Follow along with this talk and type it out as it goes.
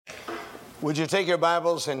Would you take your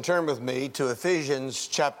Bibles and turn with me to Ephesians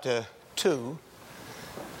chapter 2,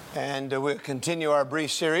 and we'll continue our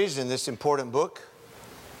brief series in this important book.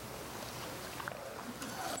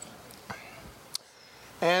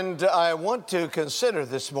 And I want to consider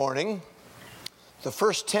this morning the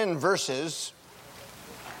first 10 verses,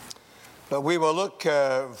 but we will look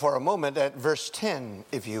for a moment at verse 10,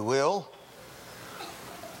 if you will.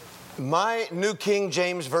 My New King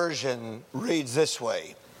James Version reads this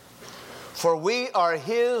way: For we are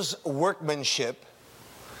His workmanship,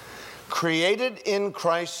 created in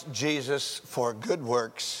Christ Jesus for good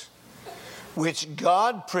works, which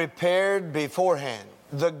God prepared beforehand.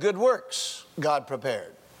 The good works God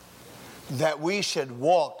prepared, that we should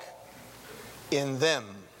walk in them.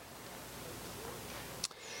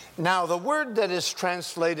 Now, the word that is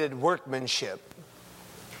translated workmanship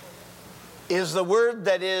is the word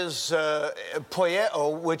that is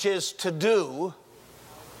poieo, which is to do,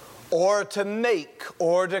 or to make,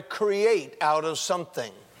 or to create out of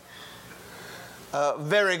something. A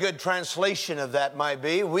very good translation of that might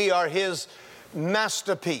be, we are His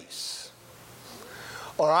masterpiece.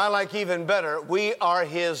 Or I like even better, we are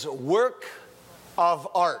His work of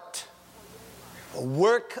art. A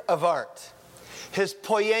work of art. His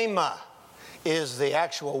poiema is the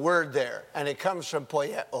actual word there, and it comes from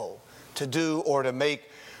poieo, to do or to make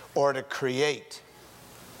or to create.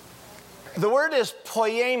 The word is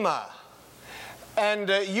poiema, and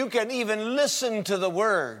you can even listen to the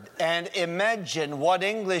word and imagine what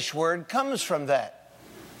English word comes from that.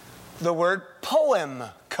 The word poem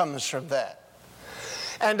comes from that.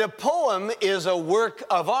 And a poem is a work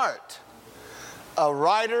of art. A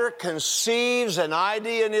writer conceives an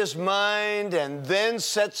idea in his mind and then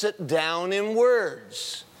sets it down in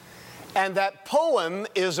words. And that poem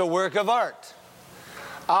is a work of art.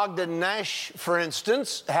 Ogden Nash, for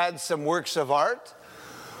instance, had some works of art.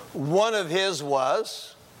 One of his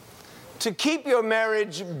was to keep your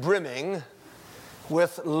marriage brimming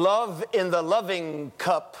with love in the loving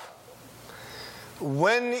cup.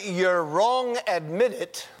 When you're wrong, admit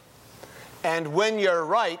it, and when you're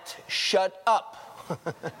right, shut up.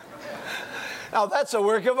 Now, that's a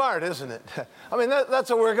work of art, isn't it? I mean, that's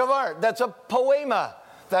a work of art. That's a poema.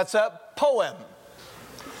 That's a poem.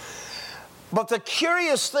 But the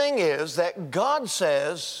curious thing is that God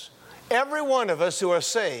says every one of us who are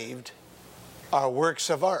saved are works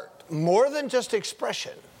of art. More than just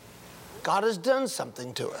expression. God has done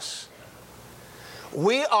something to us.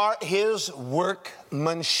 We are His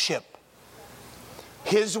workmanship.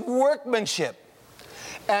 His workmanship.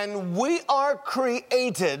 And we are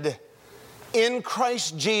created in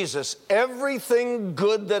Christ Jesus. Everything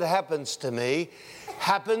good that happens to me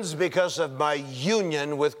happens because of my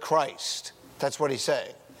union with Christ. That's what he's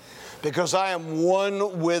saying. Because I am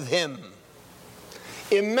one with Him.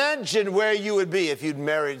 Imagine where you would be if you'd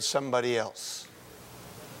married somebody else.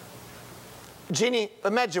 Jeannie,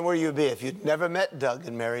 imagine where you would be if you'd never met Doug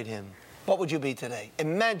and married him. What would you be today?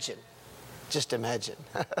 Imagine. Just imagine.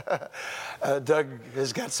 Doug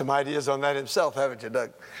has got some ideas on that himself, haven't you,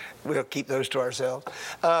 Doug? We'll keep those to ourselves.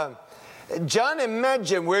 John,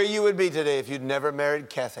 imagine where you would be today if you'd never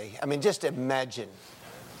married Kathy. I mean, just imagine.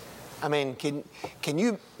 I mean, can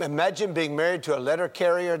you imagine being married to a letter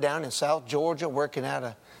carrier down in South Georgia, working out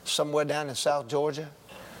of somewhere down in South Georgia?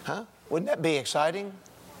 Huh? Wouldn't that be exciting?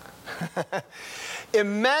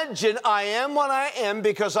 Imagine I am what I am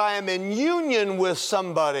because I am in union with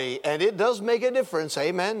somebody, and it does make a difference.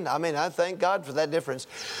 Amen. I mean, I thank God for that difference.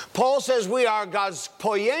 Paul says we are God's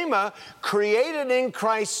poiema, created in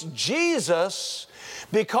Christ Jesus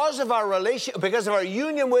because of our because of our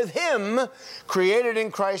union with Him, created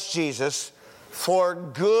in Christ Jesus for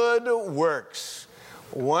good works.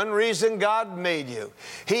 One reason God made you.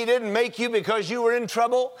 He didn't make you because you were in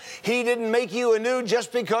trouble. He didn't make you anew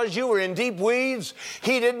just because you were in deep weeds.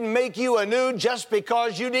 He didn't make you anew just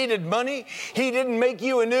because you needed money. He didn't make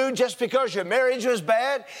you anew just because your marriage was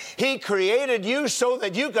bad. He created you so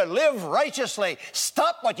that you could live righteously.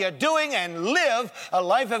 Stop what you're doing and live a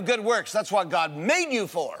life of good works. That's what God made you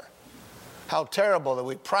for. How terrible that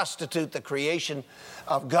we prostitute the creation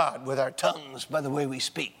of God with our tongues by the way we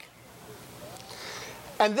speak.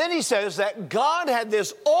 And then he says that God had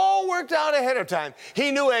this all worked out ahead of time.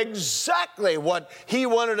 He knew exactly what He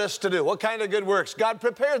wanted us to do, what kind of good works. God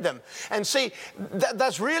prepared them. And see,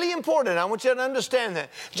 that's really important. I want you to understand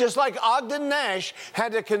that. Just like Ogden Nash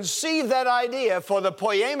had to conceive that idea for the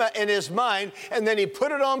poema in his mind, and then he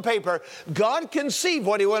put it on paper, God conceived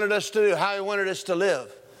what He wanted us to do, how He wanted us to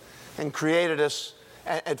live, and created us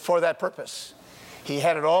for that purpose. He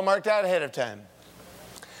had it all marked out ahead of time.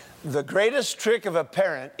 The greatest trick of a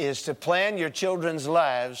parent is to plan your children's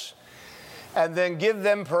lives and then give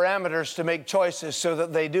them parameters to make choices so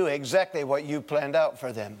that they do exactly what you planned out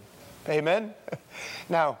for them. Amen?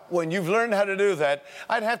 Now, when you've learned how to do that,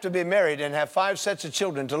 I'd have to be married and have 5 sets of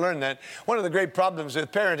children to learn that. One of the great problems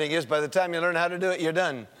with parenting is by the time you learn how to do it, you're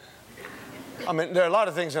done. I mean, there are a lot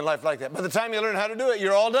of things in life like that. By the time you learn how to do it,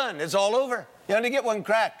 you're all done. It's all over. You only get one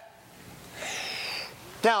crack.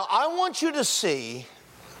 Now, I want you to see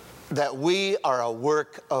that we are a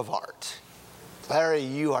work of art. Larry,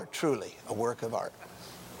 you are truly a work of art.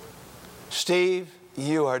 Steve,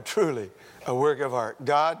 you are truly a work of art.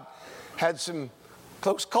 God had some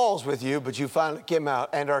close calls with you, but you finally came out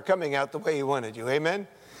and are coming out the way He wanted you. Amen?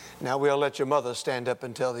 Now we'll let your mother stand up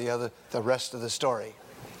and tell the rest of the story.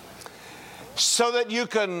 So that you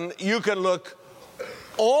can look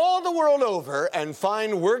all the world over and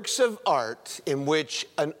find works of art in which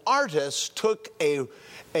an artist took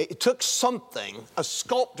something, a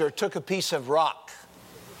sculptor took a piece of rock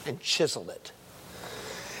and chiseled it.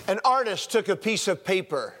 An artist took a piece of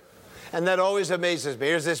paper, and that always amazes me.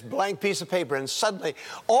 Here's this blank piece of paper, and suddenly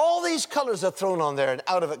all these colors are thrown on there, and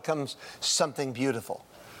out of it comes something beautiful.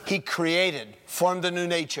 He created, formed a new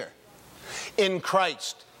nature. In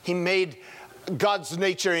Christ, He made God's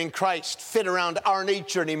nature in Christ fit around our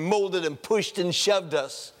nature, and He molded and pushed and shoved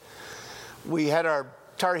us. We had our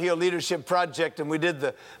Tar Heel Leadership Project, and we did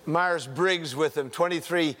the Myers-Briggs with them,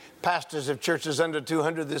 23 pastors of churches under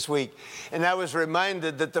 200 this week. And I was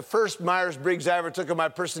reminded that the first Myers-Briggs I ever took of my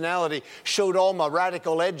personality showed all my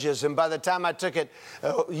radical edges. And by the time I took it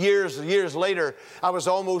years later, I was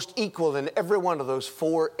almost equal in every one of those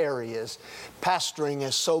 4 areas. Pastoring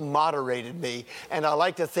has so moderated me. And I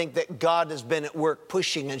like to think that God has been at work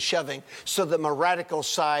pushing and shoving so that my radical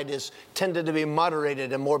side is tended to be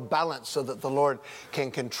moderated and more balanced so that the Lord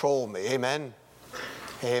can control me. Amen?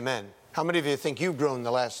 Amen. How many of you think you've grown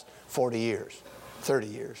the last 40 years, 30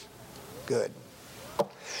 years? Good.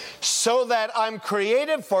 So that I'm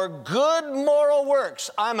created for good moral works.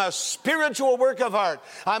 I'm a spiritual work of art.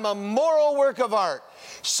 I'm a moral work of art.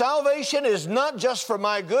 Salvation is not just for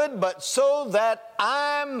my good, but so that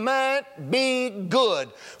I might be good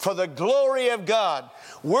for the glory of God.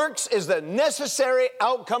 Works is the necessary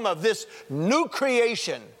outcome of this new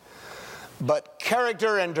creation. But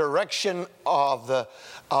character and direction of the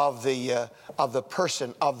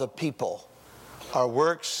person, of the people, are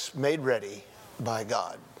works made ready by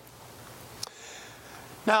God.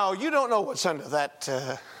 Now, you don't know what's under that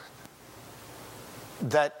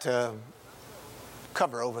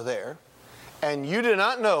cover over there, and you do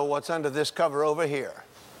not know what's under this cover over here.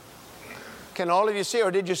 Can all of you see, or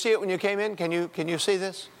did you see it when you came in? Can you see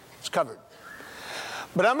this? It's covered.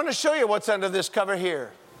 But I'm going to show you what's under this cover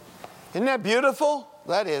here. Isn't that beautiful?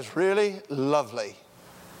 That is really lovely.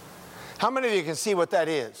 How many of you can see what that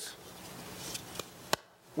is?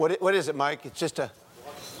 What is it, Mike? It's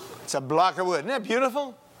a block of wood. Isn't that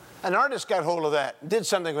beautiful? An artist got hold of that, did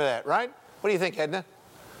something with that, right? What do you think, Edna?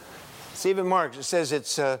 Stephen Marks, it says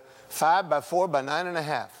it's 5 by 4 by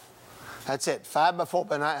 9.5. That's it, 5 by 4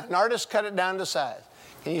 by 9. An artist cut it down to size.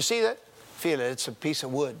 Can you see that? Feel it, it's a piece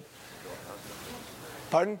of wood.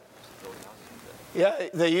 Pardon? Yeah,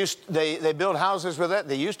 they build houses with that.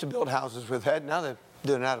 They used to build houses with that. Now they're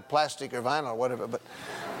doing it out of plastic or vinyl or whatever. But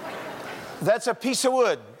that's a piece of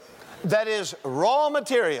wood. That is raw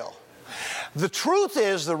material. The truth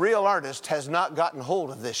is the real artist has not gotten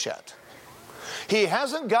hold of this yet. He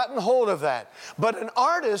hasn't gotten hold of that. But an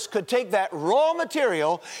artist could take that raw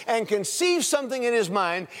material and conceive something in his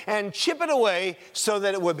mind and chip it away so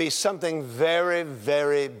that it would be something very,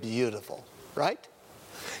 very beautiful. Right?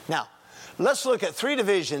 Now, let's look at 3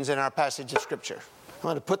 divisions in our passage of Scripture. I'm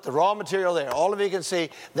going to put the raw material there. All of you can see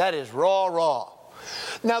that is raw.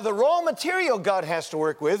 Now, the raw material God has to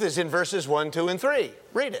work with is in verses 1, 2, and 3.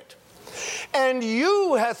 Read it. And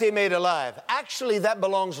you hath He made alive. Actually, that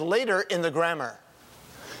belongs later in the grammar.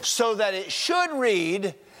 So that it should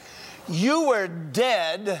read, you were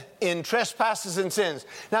dead in trespasses and sins.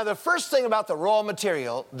 Now, the first thing about the raw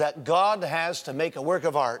material that God has to make a work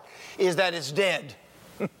of art is that it's dead.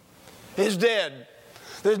 It's dead.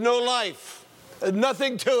 There's no life. There's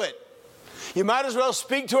nothing to it. You might as well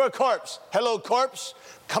speak to a corpse. Hello, corpse.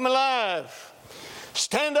 Come alive.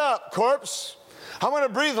 Stand up, corpse. I want to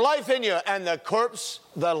breathe life in you. And the corpse,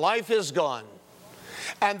 the life is gone.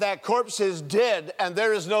 And that corpse is dead, and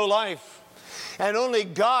there is no life. And only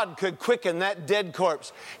God could quicken that dead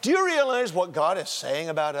corpse. Do you realize what God is saying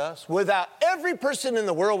about us? Without every person in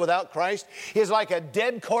the world without Christ is like a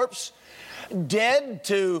dead corpse, dead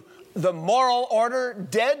to the moral order,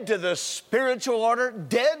 dead to the spiritual order,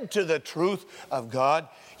 dead to the truth of God.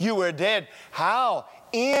 You were dead. How?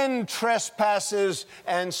 in trespasses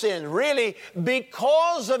and sins. Really,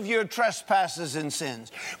 because of your trespasses and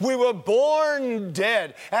sins. We were born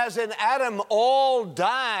dead. As in Adam, all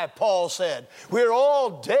die, Paul said. We're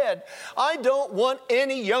all dead. I don't want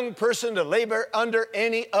any young person to labor under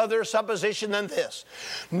any other supposition than this.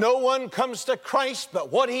 No one comes to Christ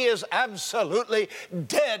but what he is absolutely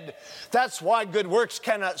dead. That's why good works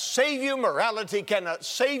cannot save you. Morality cannot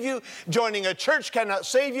save you. Joining a church cannot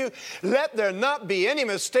save you. Let there not be any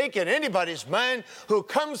mistake in anybody's mind who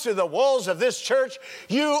comes through the walls of this church.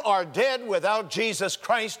 You are dead without Jesus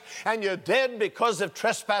Christ, and you're dead because of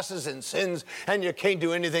trespasses and sins, and you can't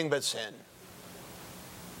do anything but sin.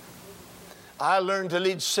 I learned to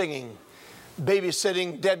lead singing,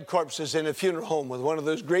 babysitting dead corpses in a funeral home with one of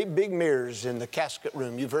those great big mirrors in the casket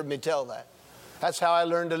room. You've heard me tell that. That's how I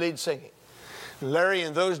learned to lead singing. Larry,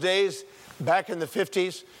 in those days, back in the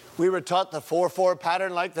 50s, we were taught the 4/4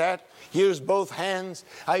 pattern like that. Use both hands.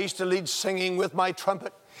 I used to lead singing with my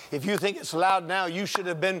trumpet. If you think it's loud now, you should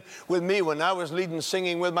have been with me when I was leading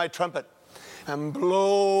singing with my trumpet. And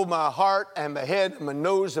blow my heart and my head and my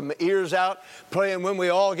nose and my ears out, playing When We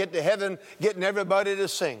All Get to Heaven, getting everybody to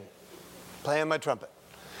sing, playing my trumpet.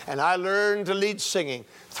 And I learned to lead singing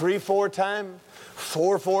 3/4 time,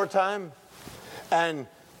 4/4 time, and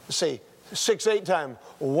see, 6/8 time.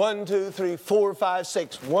 1, 2, 3, 4, 5,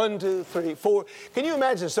 6. 1, 2, 3, 4. Can you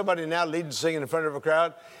imagine somebody now leading singing in front of a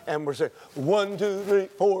crowd and we're saying 1, 2, 3,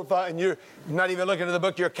 4, 5, and you're not even looking at the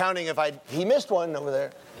book, you're counting if he missed one over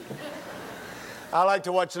there. I like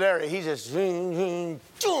to watch Larry. He just,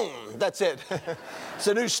 that's it. It's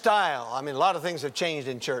a new style. I mean, a lot of things have changed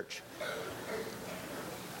in church.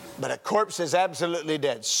 But a corpse is absolutely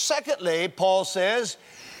dead. Secondly, Paul says,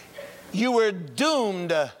 you were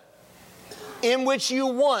doomed, in which you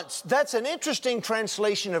once. That's an interesting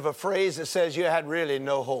translation of a phrase that says you had really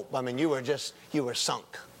no hope. I mean, you were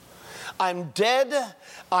sunk. I'm dead.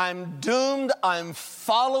 I'm doomed. I'm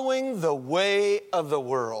following the way of the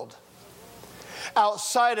world.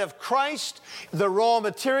 Outside of Christ, the raw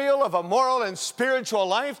material of a moral and spiritual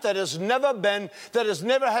life that has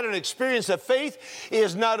never had an experience of faith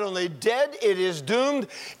is not only dead, it is doomed,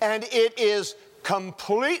 and it is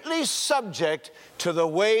completely subject to the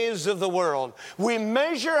ways of the world. We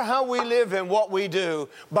measure how we live and what we do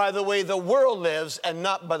by the way the world lives and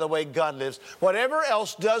not by the way God lives. Whatever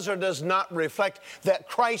else does or does not reflect that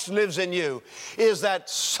Christ lives in you is that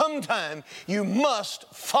sometime you must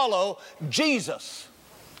follow Jesus.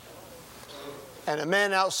 And a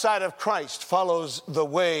man outside of Christ follows the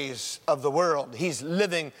ways of the world. He's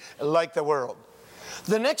living like the world.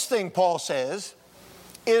 The next thing Paul says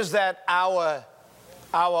is that our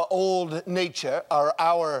old nature, or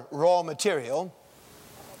our raw material,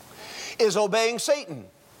 is obeying Satan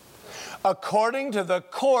according to the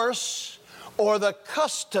course or the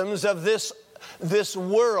customs of this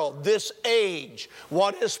world, this age.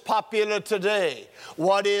 What is popular today?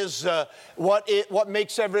 What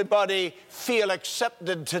makes everybody feel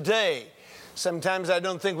accepted today? Sometimes I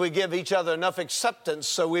don't think we give each other enough acceptance,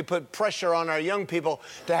 so we put pressure on our young people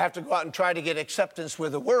to have to go out and try to get acceptance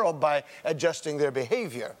with the world by adjusting their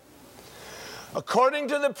behavior. According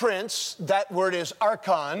to the prince, that word is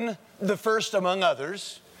archon, the first among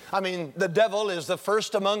others. I mean, the devil is the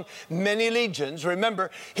first among many legions.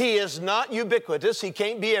 Remember, he is not ubiquitous. He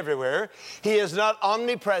can't be everywhere. He is not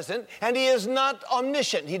omnipresent, and he is not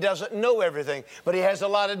omniscient. He doesn't know everything, but he has a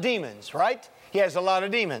lot of demons, right? He has a lot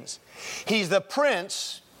of demons. He's the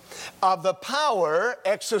prince of the power,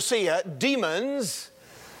 exousia, demons,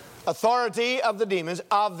 authority of the demons,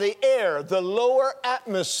 of the air, the lower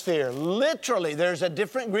atmosphere. Literally, there's a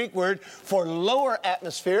different Greek word for lower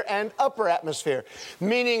atmosphere and upper atmosphere,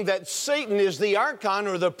 meaning that Satan is the archon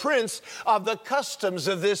or the prince of the customs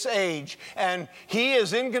of this age, and he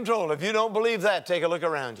is in control. If you don't believe that, take a look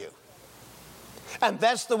around you. And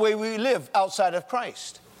that's the way we live outside of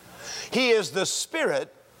Christ. He is the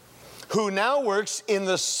spirit who now works in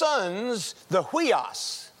the sons, the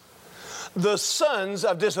huios, the sons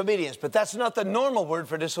of disobedience. But that's not the normal word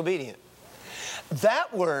for disobedient.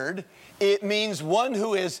 That word, it means one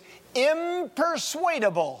who is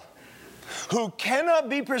impersuadable, who cannot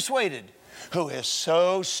be persuaded, who is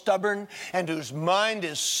so stubborn and whose mind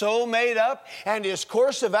is so made up and his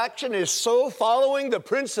course of action is so following the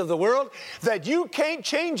prince of the world that you can't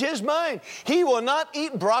change his mind. He will not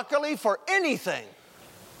eat broccoli for anything.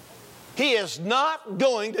 He is not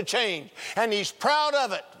going to change, and he's proud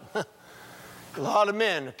of it. A lot of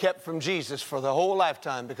men are kept from Jesus for the whole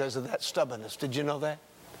lifetime because of that stubbornness. Did you know that?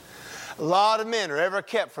 A lot of men are ever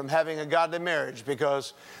kept from having a godly marriage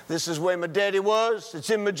because this is where my daddy was. It's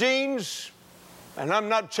in my genes, and I'm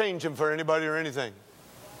not changing for anybody or anything.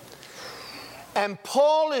 And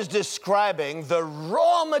Paul is describing the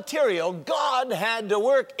raw material God had to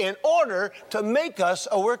work in order to make us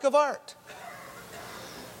a work of art.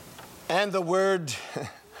 And the word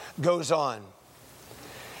goes on.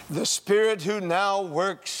 The Spirit who now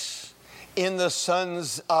works in the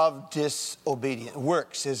sons of disobedience.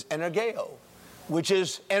 Works is energeo, which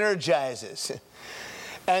is energizes.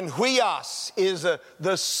 And huios is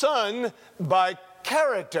the son by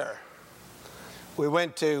character. We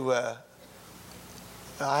went to,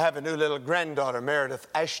 I have a new little granddaughter, Meredith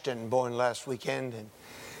Ashton, born last weekend. And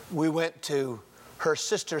we went to her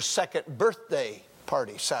sister's second birthday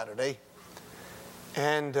party Saturday.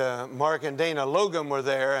 And Mark and Dana Logan were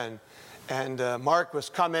there, and Mark was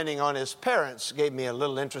commenting on his parents, gave me a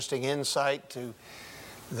little interesting insight to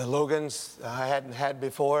the Logans I hadn't had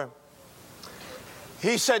before.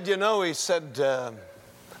 He said,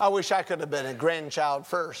 I wish I could have been a grandchild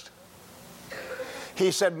first.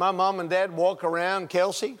 He said, my mom and dad walk around,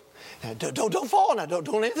 Kelsey, and don't fall now, don't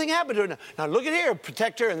let anything happen to her. Now look at here,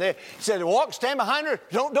 protect her. And he said, walk, stand behind her,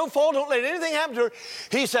 don't fall, don't let anything happen to her.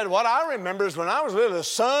 He said, what I remember is when I was little,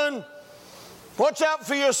 son, watch out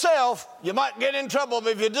for yourself. You might get in trouble,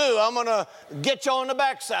 but if you do, I'm going to get you on the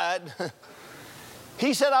backside.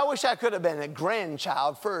 He said, I wish I could have been a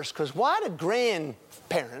grandchild first, because why do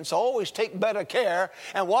grandparents always take better care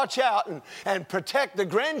and watch out and protect the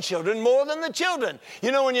grandchildren more than the children?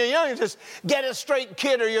 You know, when you're young, you just get a straight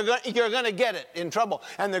kid or you're going to get it in trouble.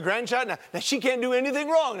 And the grandchild, now she can't do anything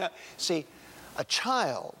wrong. Now, see, a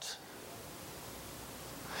child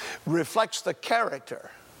reflects the character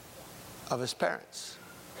of his parents.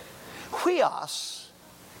 Huios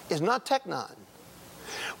is not teknon.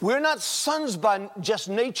 We're not sons by just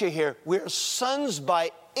nature here. We're sons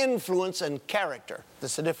by influence and character.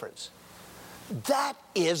 That's the difference. That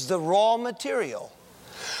is the raw material.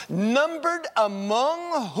 Numbered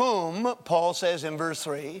among whom, Paul says in verse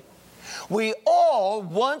 3, we all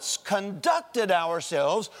once conducted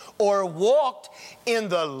ourselves or walked in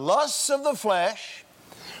the lusts of the flesh,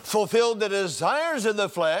 fulfilled the desires of the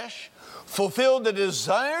flesh, fulfilled the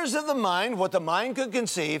desires of the mind, what the mind could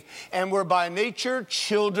conceive, and were by nature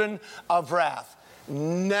children of wrath.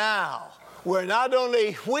 Now, we're not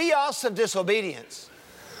only huios of disobedience,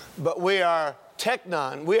 but we are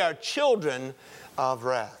teknon, we are children of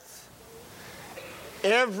wrath.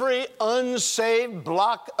 Every unsaved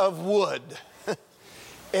block of wood,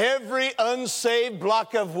 every unsaved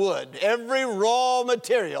block of wood, every raw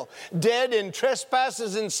material, dead in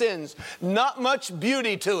trespasses and sins, not much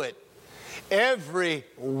beauty to it. Every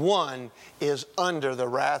one is under the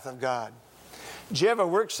wrath of God. Did you ever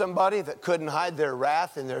work somebody that couldn't hide their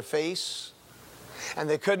wrath in their face? And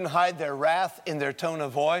they couldn't hide their wrath in their tone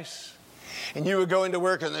of voice? And you would go into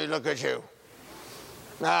work and they'd look at you.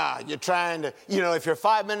 You're trying to, if you're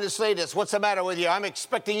 5 minutes late, it's what's the matter with you? I'm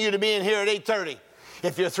expecting you to be in here at 8:30.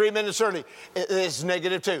 If you're 3 minutes early, it's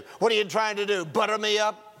 -2. What are you trying to do? Butter me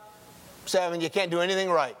up? 7, you can't do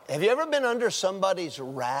anything right. Have you ever been under somebody's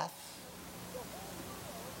wrath?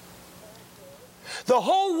 The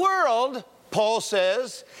whole world, Paul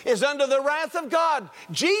says, is under the wrath of God.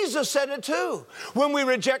 Jesus said it too. When we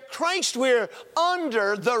reject Christ, we're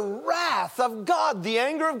under the wrath of God, the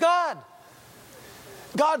anger of God.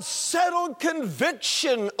 God's settled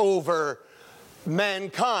conviction over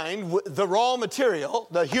mankind, the raw material,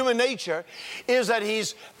 the human nature, is that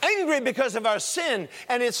He's angry because of our sin.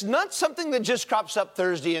 And it's not something that just crops up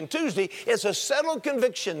Thursday and Tuesday. It's a settled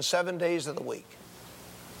conviction 7 days of the week.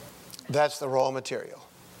 That's the raw material.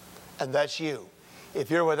 And that's you,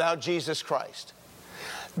 if you're without Jesus Christ.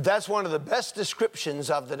 That's one of the best descriptions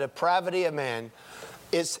of the depravity of man.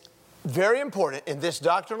 It's very important in this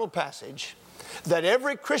doctrinal passage that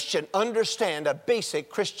every Christian understand a basic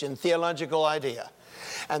Christian theological idea.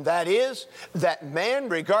 And that is that man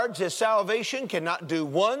regards his salvation cannot do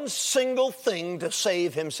one single thing to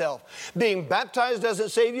save himself. Being baptized doesn't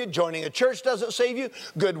save you. Joining a church doesn't save you.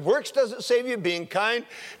 Good works doesn't save you. Being kind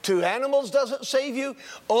to animals doesn't save you.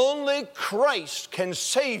 Only Christ can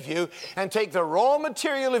save you and take the raw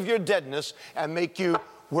material of your deadness and make you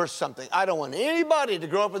worth something. I don't want anybody to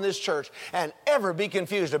grow up in this church and ever be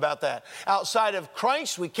confused about that. Outside of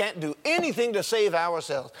Christ, we can't do anything to save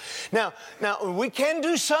ourselves. Now, we can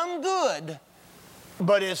do some good,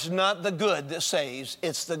 but it's not the good that saves.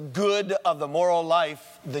 It's the good of the moral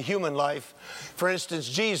life, the human life. For instance,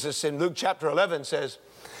 Jesus in Luke chapter 11 says,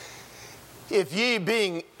 if ye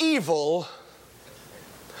being evil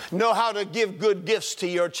know how to give good gifts to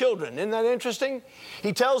your children. Isn't that interesting?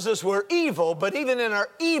 He tells us we're evil, but even in our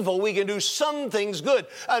evil, we can do some things good.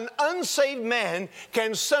 An unsaved man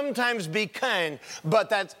can sometimes be kind, but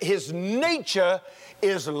that his nature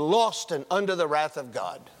is lost and under the wrath of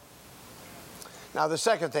God. Now, the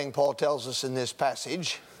second thing Paul tells us in this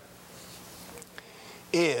passage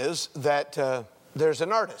is that there's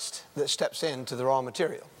an artist that steps into the raw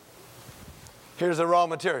material. Here's the raw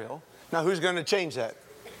material. Now, who's going to change that?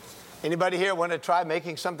 Anybody here want to try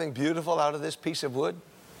making something beautiful out of this piece of wood?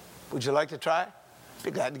 Would you like to try? I'd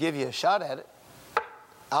be glad to give you a shot at it.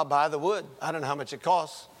 I'll buy the wood. I don't know how much it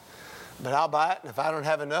costs, but I'll buy it. And if I don't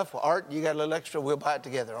have enough, well, Art, you got a little extra, we'll buy it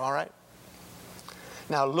together, all right?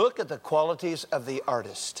 Now, look at the qualities of the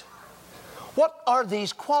artist. What are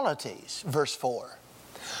these qualities? Verse 4.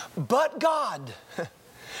 But God.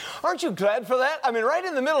 Aren't you glad for that? I mean, right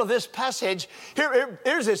in the middle of this passage,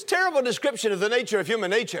 here's this terrible description of the nature of human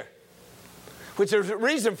nature, which is a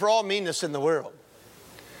reason for all meanness in the world.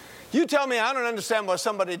 You tell me I don't understand why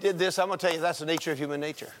somebody did this, I'm going to tell you that's the nature of human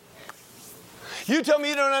nature. You tell me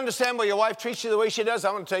you don't understand why your wife treats you the way she does,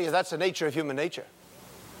 I'm going to tell you that's the nature of human nature.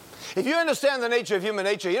 If you understand the nature of human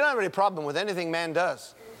nature, you don't have any problem with anything man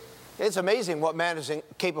does. It's amazing what man is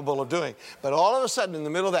capable of doing. But all of a sudden, in the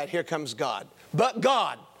middle of that, here comes God. But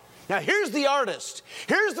God. Now, here's the artist.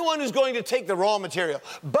 Here's the one who's going to take the raw material.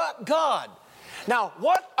 But God. Now,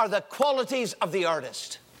 what are the qualities of the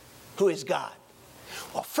artist? Who is God?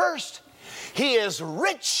 Well, first, he is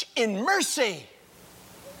rich in mercy.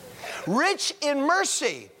 Rich in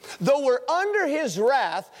mercy. Though we're under his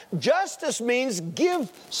wrath, justice means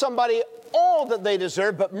give somebody all that they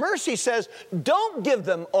deserve, but mercy says don't give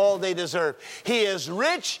them all they deserve. He is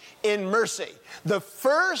rich in mercy. The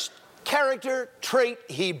first character trait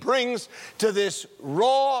he brings to this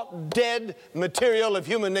raw, dead material of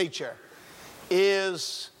human nature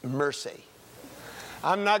is mercy.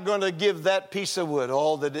 I'm not going to give that piece of wood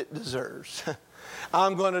all that it deserves.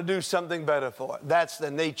 I'm going to do something better for it. That's the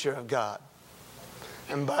nature of God.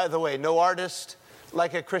 And by the way, no artist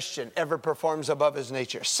like a Christian ever performs above his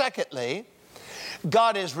nature. Secondly,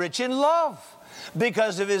 God is rich in love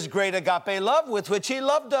because of his great agape love with which he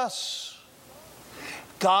loved us.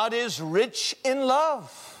 God is rich in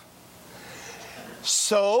love.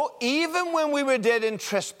 So even when we were dead in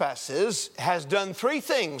trespasses, has done three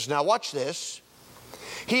things. Now watch this.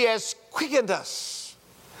 He has quickened us.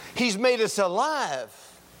 He's made us alive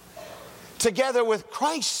together with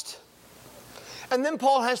Christ. And then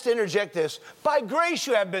Paul has to interject this. By grace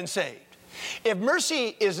you have been saved. If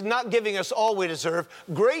mercy is not giving us all we deserve,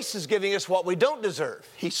 grace is giving us what we don't deserve.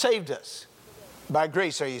 He saved us. By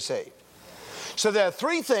grace are you saved. So there are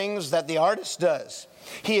three things that the artist does.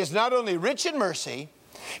 He is not only rich in mercy,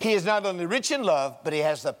 he is not only rich in love, but he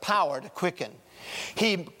has the power to quicken.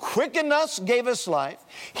 He quickened us, gave us life.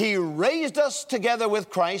 He raised us together with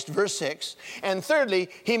Christ, verse 6. And thirdly,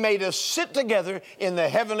 he made us sit together in the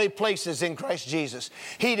heavenly places in Christ Jesus.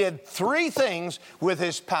 He did three things with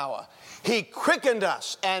his power. He quickened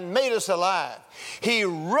us and made us alive. He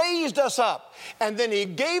raised us up, and then he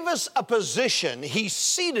gave us a position. He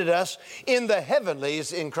seated us in the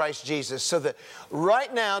heavenlies in Christ Jesus, so that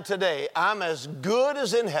right now, today, I'm as good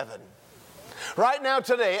as in heaven. Right now,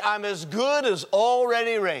 today, I'm as good as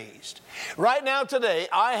already raised. Right now, today,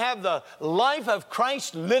 I have the life of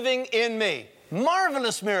Christ living in me.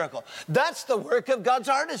 Marvelous miracle. That's the work of God's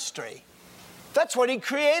artistry. That's what he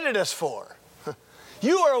created us for.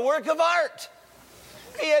 You are a work of art.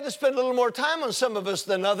 He had to spend a little more time on some of us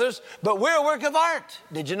than others, but we're a work of art.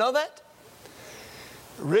 Did you know that?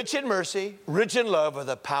 Rich in mercy, rich in love, with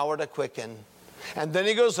the power to quicken. And then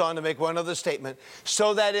he goes on to make one other statement.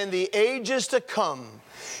 So that in the ages to come,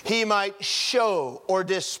 he might show or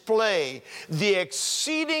display the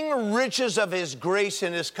exceeding riches of his grace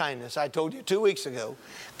and his kindness. I told you 2 weeks ago,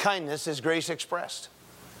 kindness is grace expressed.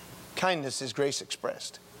 Kindness is grace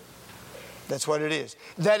expressed. That's what it is.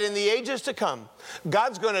 That in the ages to come,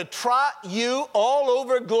 God's going to trot you all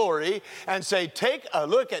over glory and say, take a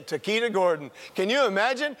look at Takeda Gordon. Can you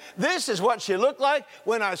imagine? This is what she looked like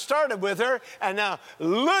when I started with her. And now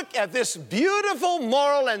look at this beautiful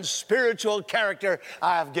moral and spiritual character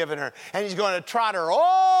I have given her. And he's going to trot her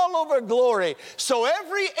all over glory so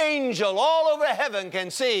every angel all over heaven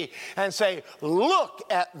can see and say, look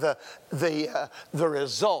at the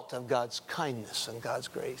result of God's kindness and God's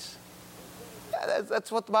grace.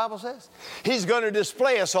 That's what the Bible says. He's going to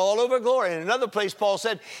display us all over glory. In another place, Paul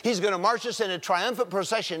said, he's going to march us in a triumphant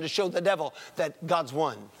procession to show the devil that God's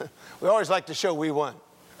won. We always like to show we won.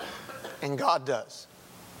 And God does.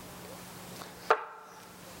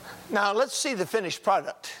 Now, let's see the finished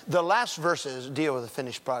product. The last verses deal with the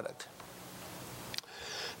finished product.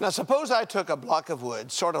 Now, suppose I took a block of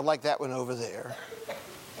wood, sort of like that one over there,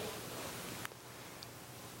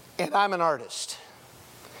 and I'm an artist.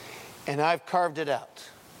 And I've carved it out.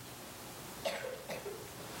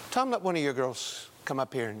 Tom, let one of your girls come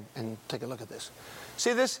up here and take a look at this.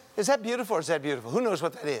 See this? Is that beautiful or is that beautiful? Who knows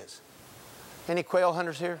what that is? Any quail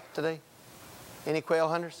hunters here today? Any quail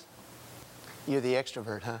hunters? You're the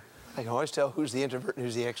extrovert, huh? I can always tell who's the introvert and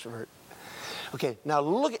who's the extrovert. Okay, now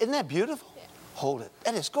look, isn't that beautiful? Yeah. Hold it.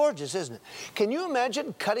 That is gorgeous, isn't it? Can you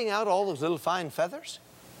imagine cutting out all those little fine feathers?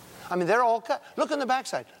 I mean, they're all cut. Look on the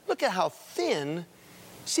backside. Look at how thin.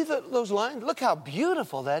 See those lines? Look how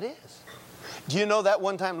beautiful that is. Do you know that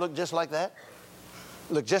one time looked just like that?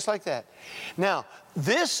 Looked just like that. Now,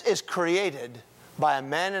 this is created by a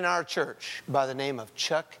man in our church by the name of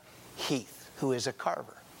Chuck Heath, who is a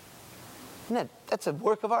carver. That's a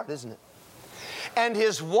work of art, isn't it? And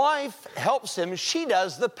his wife helps him. She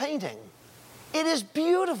does the painting. It is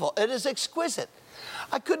beautiful. It is exquisite.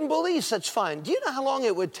 I couldn't believe such fine. Do you know how long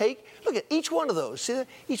it would take? Look at each one of those. See that?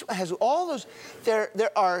 Each one has all those.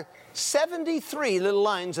 There are 73 little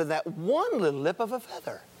lines of that one little lip of a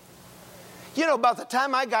feather. You know, about the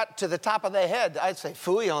time I got to the top of the head, I'd say,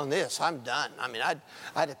 phooey on this. I'm done. I mean, I'd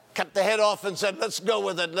have cut the head off and said, let's go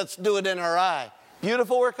with it. Let's do it in our eye.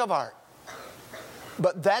 Beautiful work of art.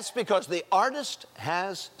 But that's because the artist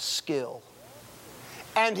has skill.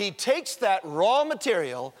 And he takes that raw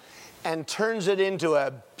material and turns it into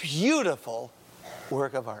a beautiful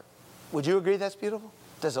work of art. Would you agree that's beautiful?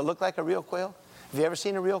 Does it look like a real quail? Have you ever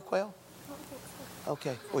seen a real quail? I don't think so.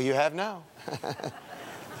 Okay, well, you have now.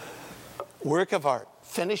 Work of art,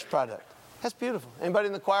 finished product. That's beautiful. Anybody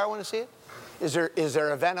in the choir want to see it? Is there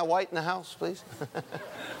a Vanna White in the house, please?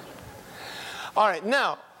 All right,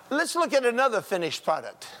 now, let's look at another finished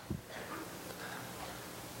product.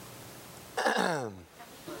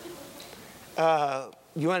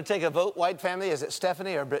 You want to take a vote, White family? Is it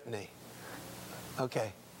Stephanie or Brittany?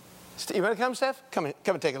 Okay. You want to come, Steph? Come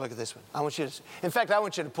and take a look at this one. I want you to. In fact, I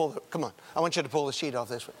want you to come on. I want you to pull the sheet off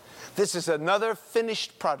this one. This is another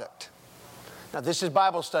finished product. Now, this is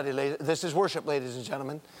Bible study. This is worship, ladies and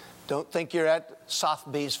gentlemen. Don't think you're at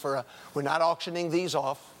Sotheby's we're not auctioning these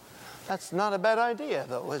off. That's not a bad idea,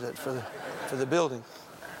 though, is it, for the building?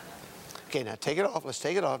 Okay, now take it off. Let's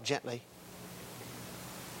take it off gently.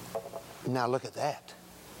 Now look at that.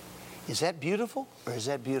 Is that beautiful or is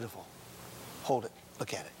that beautiful? Hold it.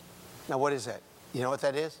 Look at it. Now what is that? You know what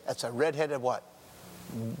that is? That's a red-headed what?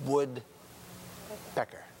 Woodpecker.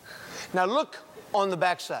 Now look on the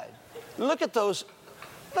backside. Look at those.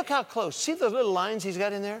 Look how close. See the little lines he's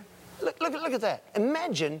got in there? Look at that.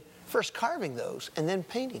 Imagine first carving those and then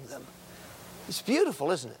painting them. It's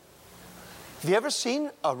beautiful, isn't it? Have you ever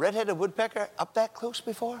seen a red-headed woodpecker up that close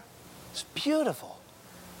before? It's beautiful.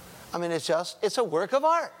 I mean, it's a work of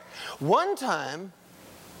art. One time,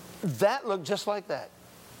 that looked just like that.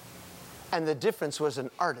 And the difference was an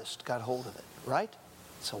artist got hold of it, right?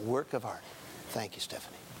 It's a work of art. Thank you,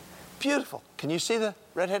 Stephanie. Beautiful. Can you see the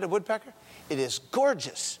red-headed woodpecker? It is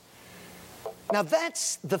gorgeous. Now,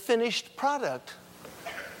 that's the finished product.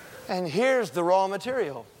 And here's the raw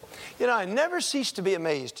material. You know, I never cease to be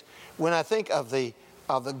amazed when I think of the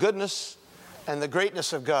goodness and the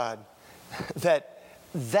greatness of God that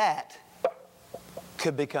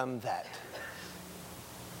could become that.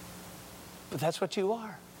 But that's what you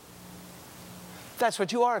are. That's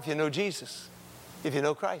what you are if you know Jesus, if you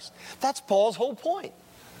know Christ. That's Paul's whole point.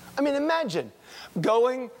 I mean, imagine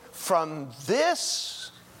going from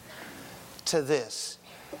this to this.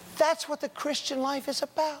 That's what the Christian life is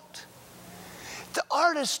about. The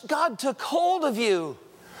artist, God took hold of you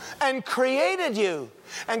and created you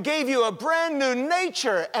and gave you a brand new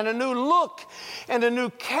nature and a new look and a new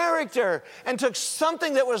character and took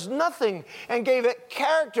something that was nothing and gave it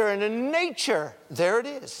character and a nature. There it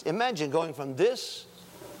is. Imagine going from this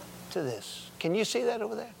to this. Can you see that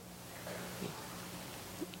over there?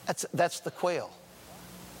 That's the quail.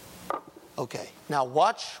 Okay, now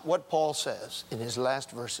watch what Paul says in his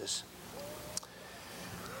last verses.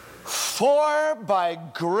 For by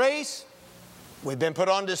grace, we've been put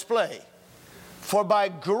on display. For by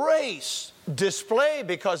grace, display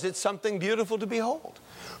because it's something beautiful to behold.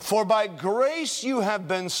 For by grace you have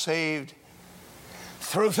been saved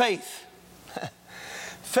through faith.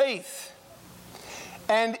 Faith.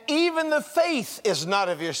 And even the faith is not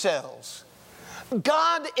of yourselves.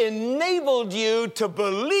 God enabled you to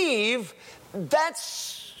believe.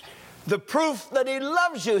 That's the proof that He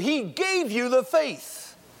loves you. He gave you the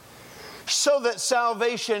faith. So that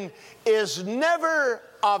salvation is never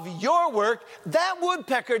of your work. That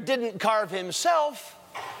woodpecker didn't carve himself.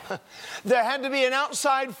 There had to be an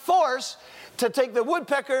outside force to take the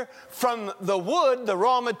woodpecker from the wood, the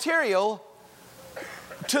raw material,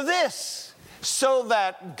 to this. So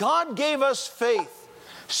that God gave us faith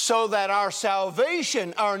So that our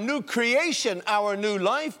salvation, our new creation, our new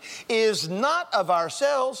life is not of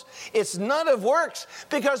ourselves. It's not of works,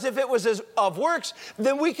 because if it was of works,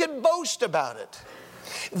 then we could boast about it.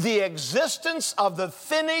 The existence of the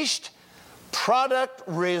finished product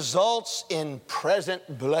results in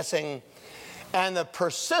present blessing, and the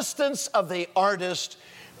persistence of the artist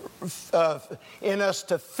in us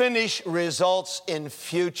to finish results in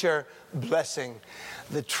future blessing.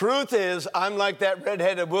 The truth is, I'm like that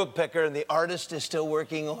red-headed woodpecker, and the artist is still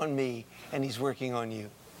working on me, and he's working on you.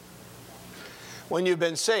 When you've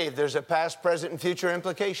been saved, there's a past, present, and future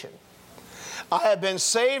implication. I have been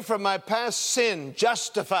saved from my past sin,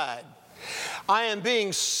 justified. I am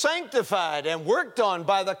being sanctified and worked on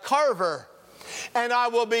by the carver. And I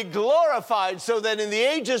will be glorified, so that in the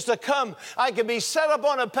ages to come, I can be set up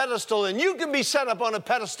on a pedestal, and you can be set up on a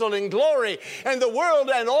pedestal in glory. And the world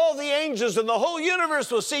and all the angels and the whole universe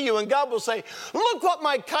will see you, and God will say, look what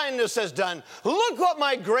my kindness has done. Look what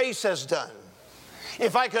my grace has done.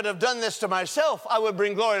 If I could have done this to myself, I would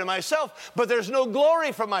bring glory to myself, but there's no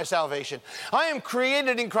glory from my salvation. I am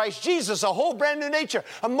created in Christ Jesus, a whole brand new nature,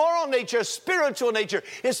 a moral nature, a spiritual nature.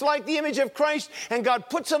 It's like the image of Christ, and God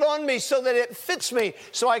puts it on me so that it fits me,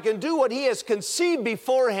 so I can do what He has conceived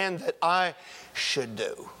beforehand that I should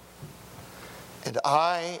do. And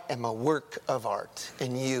I am a work of art,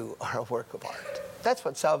 and you are a work of art. That's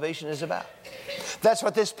what salvation is about. That's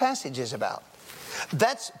what this passage is about.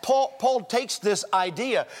 That's Paul takes this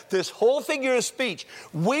idea, this whole figure of speech.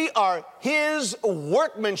 We are His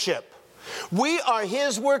workmanship. We are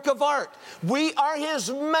His work of art. We are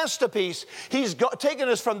His masterpiece. He's taken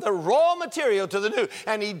us from the raw material to the new.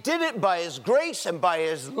 And He did it by His grace and by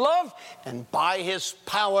His love and by His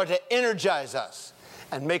power to energize us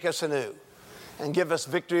and make us anew. And give us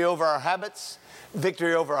victory over our habits,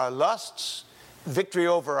 victory over our lusts, victory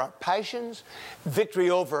over our passions, victory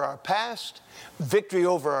over our past, victory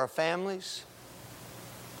over our families.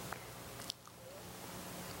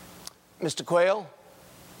 Mr. Quayle,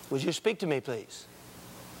 would you speak to me, please?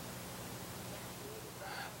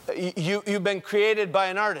 You've been created by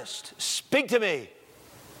an artist. Speak to me.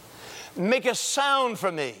 Make a sound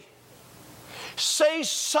for me. Say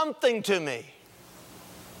something to me.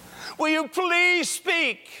 Will you please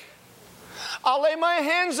speak? I'll lay my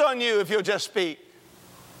hands on you if you'll just speak.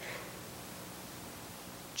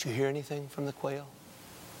 Did you hear anything from the quail?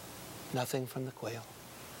 Nothing from the quail.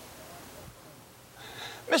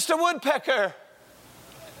 Mr. Woodpecker,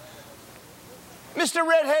 Mr.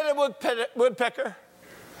 Red-headed Woodpecker,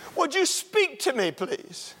 would you speak to me,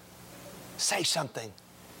 please? Say something.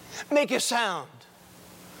 Make a sound.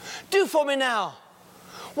 Do for me now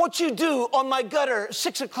what you do on my gutter at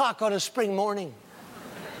 6 o'clock on a spring morning.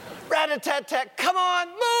 Rat-a-tat-tat, come on,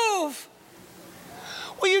 move.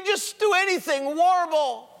 Will you just do anything?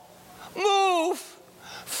 Warble, move,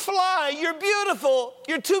 fly. You're beautiful.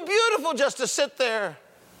 You're too beautiful just to sit there.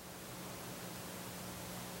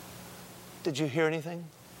 Did you hear anything?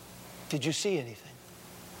 Did you see anything?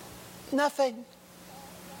 Nothing.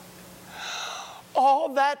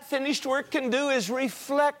 All that finished work can do is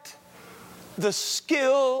reflect the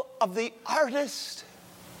skill of the artist.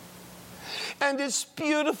 And it's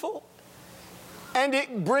beautiful. And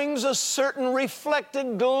it brings a certain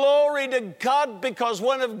reflected glory to God, because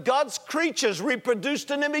one of God's creatures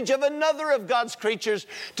reproduced an image of another of God's creatures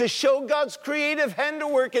to show God's creative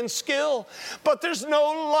handiwork and skill. But there's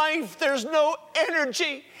no life, there's no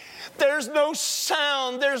energy, there's no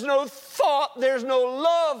sound, there's no thought, there's no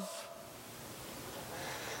love.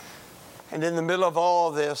 And in the middle of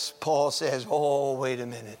all this, Paul says, oh, wait a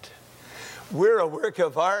minute. We're a work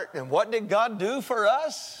of art, and what did God do for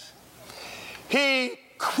us? He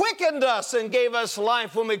quickened us and gave us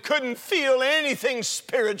life when we couldn't feel anything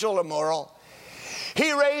spiritual or moral.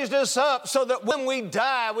 He raised us up so that when we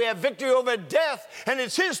die, we have victory over death, and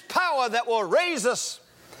it's His power that will raise us.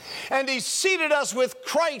 And He seated us with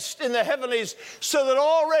Christ in the heavenlies, so that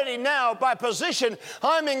already now, by position,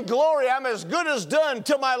 I'm in glory. I'm as good as done.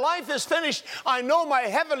 Till my life is finished, I know my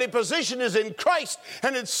heavenly position is in Christ,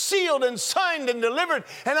 and it's sealed and signed and delivered,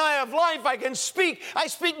 and I have life. I can speak. I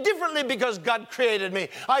speak differently because God created me.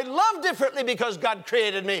 I love differently because God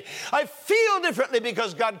created me. I feel differently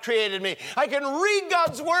because God created me. I can read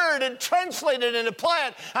God's word and translate it and apply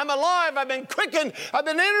it. I'm alive. I've been quickened. I've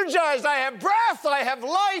been energized. I have breath. I have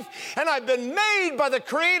life. And I've been made by the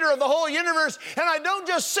creator of the whole universe. And I don't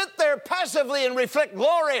just sit there passively and reflect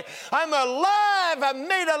glory. I'm alive. I'm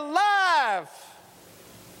made alive.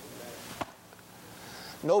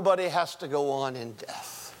 Nobody has to go on in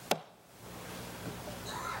death.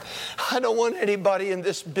 I don't want anybody in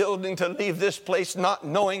this building to leave this place not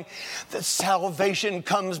knowing that salvation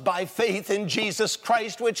comes by faith in Jesus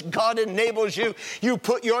Christ, which God enables you. You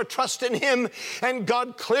put your trust in Him, and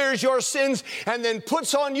God clears your sins and then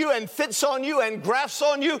puts on you and fits on you and grafts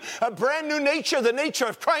on you a brand new nature, the nature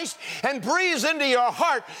of Christ, and breathes into your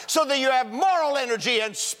heart so that you have moral energy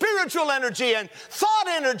and spiritual energy and thought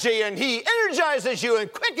energy, and He energizes you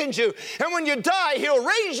and quickens you. And when you die, He'll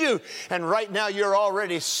raise you. And right now you're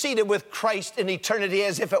already seated with Christ in eternity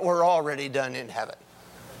as if it were already done in heaven.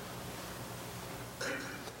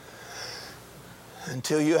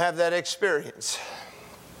 Until you have that experience,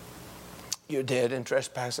 you're dead in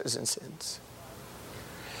trespasses and sins.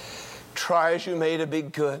 Try as you may to be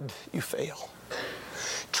good, you fail.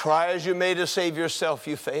 Try as you may to save yourself,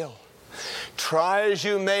 you fail. Try as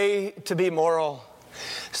you may to be moral,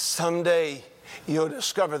 someday you'll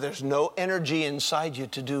discover there's no energy inside you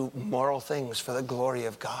to do moral things for the glory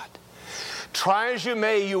of God. Try as you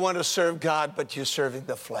may, you want to serve God, but you're serving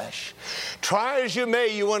the flesh. Try as you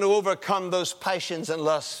may, you want to overcome those passions and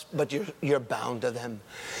lusts, but you're bound to them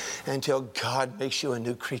until God makes you a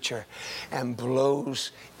new creature and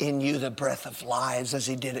blows in you the breath of lives as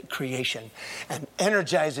He did at creation, and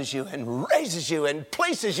energizes you and raises you and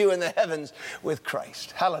places you in the heavens with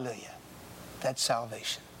Christ. Hallelujah. That's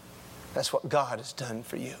salvation. That's what God has done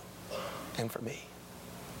for you and for me.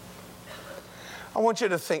 I want you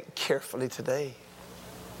to think carefully today.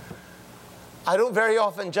 I don't very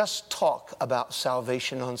often just talk about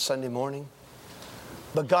salvation on Sunday morning,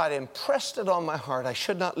 but God impressed it on my heart. I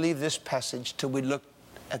should not leave this passage till we look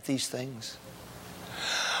at these things.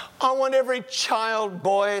 I want every child,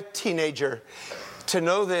 boy, teenager to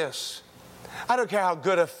know this. I don't care how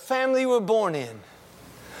good a family you were born in,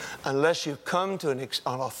 unless you've come to an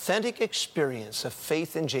authentic experience of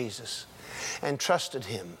faith in Jesus and trusted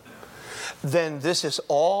Him, then this is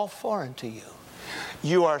all foreign to you.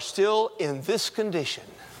 You are still in this condition.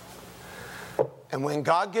 And when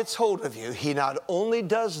God gets hold of you, He not only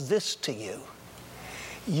does this to you,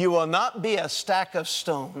 you will not be a stack of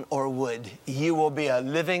stone or wood. You will be a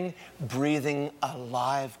living, breathing,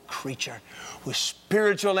 alive creature with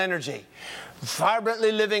spiritual energy,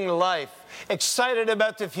 vibrantly living life, excited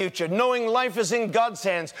about the future, knowing life is in God's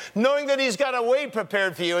hands, knowing that He's got a way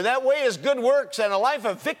prepared for you, and that way is good works and a life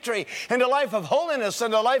of victory and a life of holiness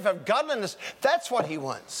and a life of godliness. That's what He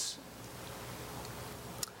wants.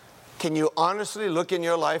 Can you honestly look in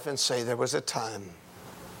your life and say, there was a time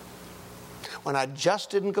when I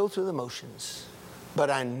just didn't go through the motions, but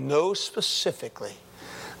I know specifically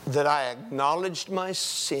that I acknowledged my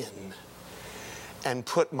sin and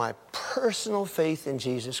put my personal faith in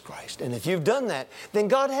Jesus Christ? And if you've done that, then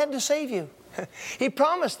God had to save you. He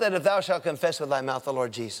promised that if thou shalt confess with thy mouth the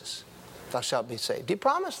Lord Jesus, thou shalt be saved. He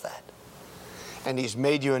promised that. And He's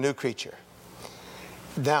made you a new creature.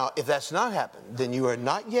 Now, if that's not happened, then you are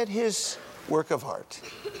not yet His work of art.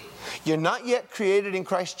 You're not yet created in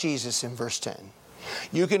Christ Jesus in verse 10.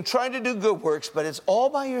 You can try to do good works, but it's all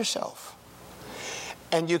by yourself.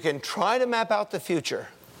 And you can try to map out the future,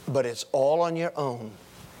 but it's all on your own.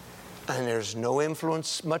 And there's no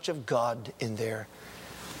influence much of God in there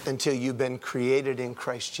until you've been created in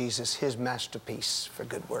Christ Jesus, His masterpiece for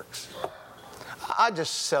good works. I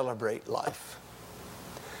just celebrate life.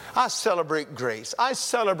 I celebrate grace. I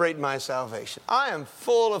celebrate my salvation. I am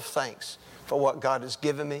full of thanks for what God has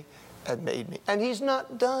given me and made me. And He's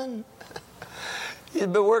not done. He's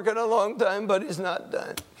been working a long time, but He's not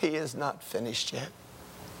done. He is not finished yet.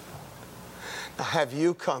 Now, have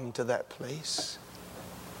you come to that place?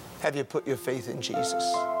 Have you put your faith in Jesus?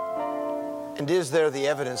 And is there the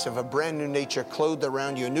evidence of a brand new nature clothed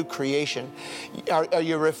around you, a new creation? Are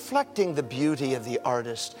you reflecting the beauty of the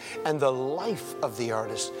artist and the life of the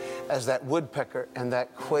artist as that woodpecker and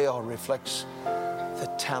that quail reflects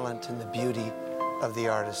the talent and the beauty of the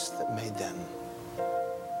artist that made them?